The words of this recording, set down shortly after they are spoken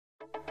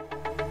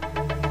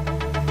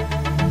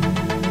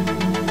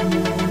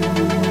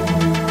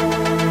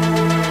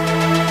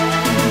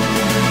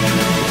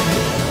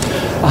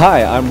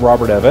Hi, I'm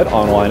Robert Evett,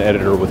 online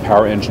editor with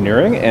Power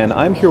Engineering, and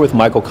I'm here with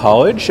Michael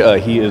College.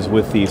 He is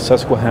with the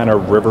Susquehanna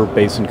River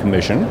Basin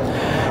Commission,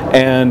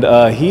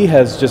 and he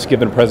has just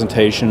given a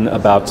presentation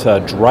about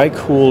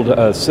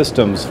dry-cooled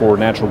systems for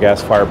natural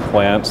gas-fired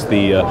plants.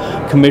 The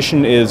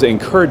Commission is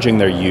encouraging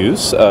their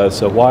use,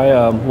 so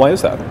why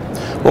is that?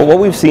 Well, what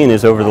we've seen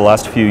is over the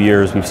last few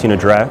years, we've seen a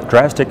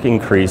drastic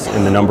increase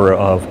in the number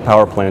of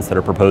power plants that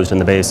are proposed in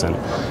the basin.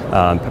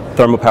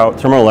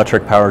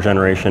 Thermoelectric power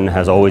generation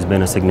has always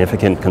been a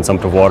significant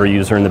consumptive water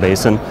user in the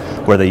basin,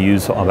 where they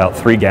use about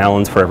 3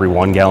 gallons for every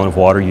 1 gallon of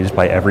water used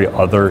by every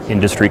other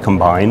industry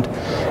combined.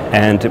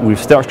 And we've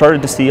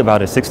started to see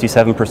about a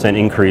 67%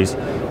 increase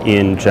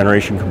in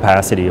generation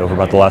capacity over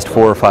about the last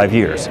 4 or 5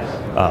 years.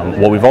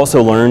 What we've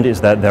also learned is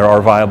that there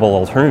are viable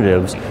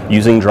alternatives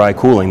using dry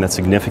cooling that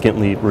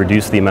significantly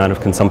reduce the amount of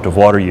consumptive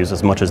water use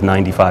as much as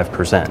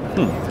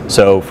 95%.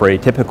 So for a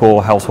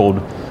typical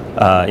household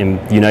in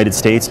the United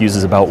States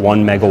uses about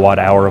 1 megawatt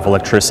hour of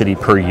electricity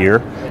per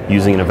year.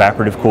 Using an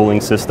evaporative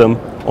cooling system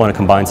on a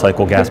combined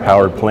cycle gas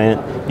powered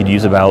plant, you'd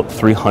use about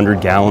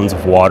 300 gallons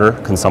of water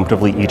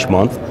consumptively each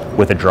month.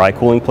 With a dry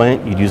cooling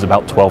plant, you'd use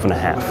about 12 and a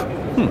half.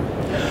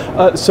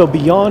 So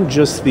beyond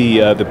just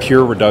the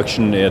pure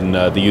reduction in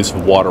the use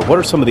of water, what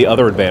are some of the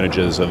other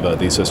advantages of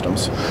these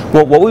systems?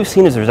 Well, what we've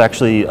seen is there's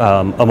actually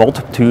a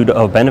multitude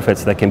of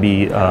benefits that can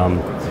be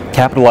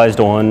capitalized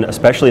on,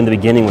 especially in the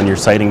beginning when you're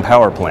siting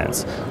power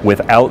plants,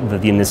 without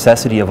the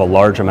necessity of a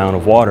large amount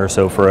of water.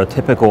 So for a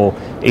typical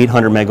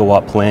 800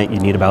 megawatt plant, you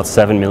need about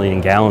 7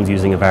 million gallons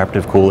using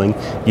evaporative cooling.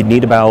 You'd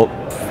need about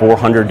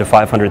 400 to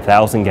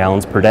 500,000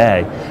 gallons per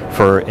day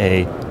for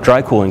a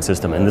dry cooling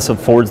system, and this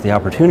affords the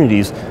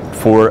opportunities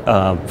for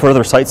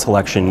further site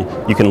selection.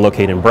 You can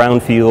locate in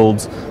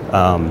brownfields.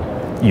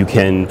 You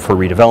can, for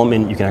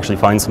redevelopment, you can actually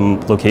find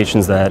some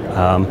locations that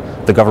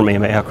the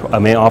government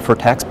may offer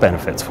tax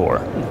benefits for.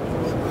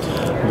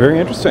 Very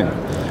interesting.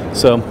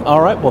 So, all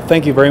right, well,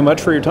 thank you very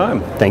much for your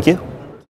time. Thank you.